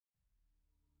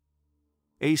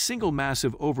A single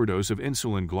massive overdose of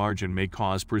insulin glargine may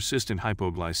cause persistent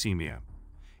hypoglycemia.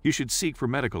 You should seek for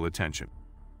medical attention.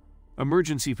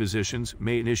 Emergency physicians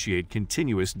may initiate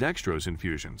continuous dextrose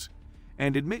infusions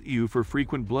and admit you for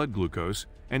frequent blood glucose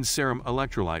and serum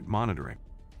electrolyte monitoring.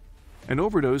 An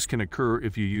overdose can occur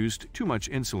if you used too much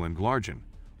insulin glargine,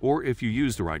 or if you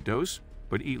use the right dose,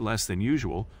 but eat less than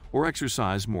usual or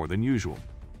exercise more than usual.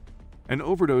 An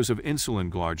overdose of insulin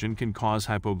glargine can cause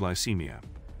hypoglycemia.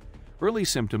 Early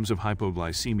symptoms of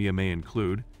hypoglycemia may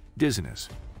include dizziness,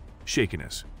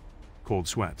 shakiness, cold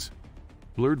sweats,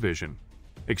 blurred vision,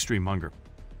 extreme hunger.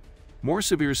 More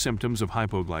severe symptoms of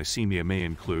hypoglycemia may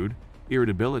include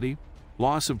irritability,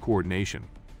 loss of coordination,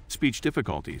 speech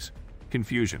difficulties,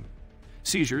 confusion,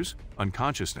 seizures,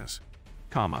 unconsciousness,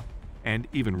 coma, and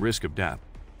even risk of death.